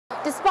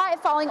Despite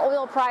falling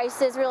oil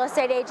prices, real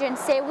estate agents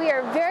say we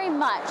are very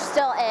much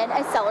still in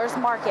a seller's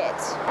market.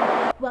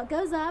 What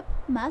goes up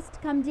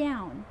must come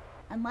down,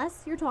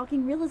 unless you're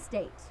talking real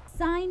estate.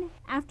 Sign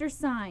after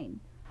sign.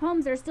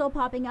 Homes are still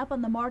popping up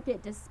on the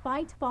market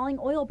despite falling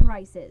oil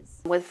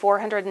prices. With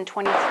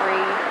 423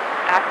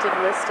 active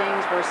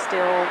listings, we're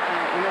still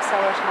in a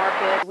seller's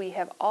market. We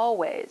have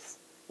always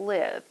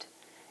lived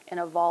in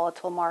a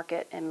volatile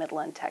market in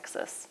Midland,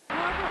 Texas.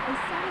 However, a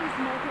seller's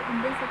market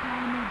in this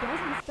economy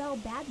doesn't spell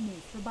bad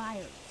news for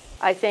buyers.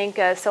 I think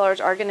sellers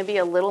are going to be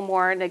a little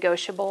more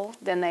negotiable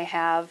than they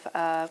have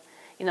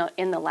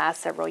in the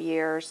last several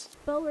years.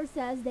 Boler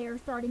says they are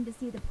starting to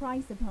see the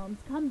price of homes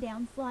come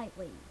down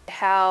slightly.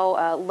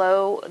 How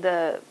low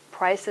the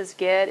prices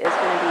get is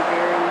going to be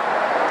very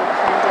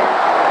dependent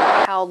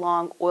on how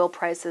long oil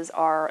prices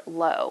are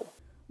low.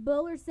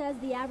 Boler says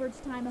the average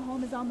time a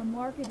home is on the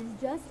market is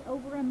just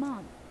over a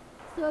month.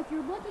 So if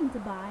you're looking to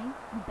buy,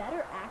 you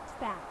better act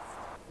fast.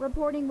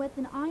 Reporting with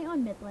an eye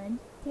on Midland,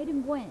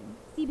 Tatum Gwynn,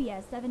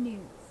 CBS 7 News.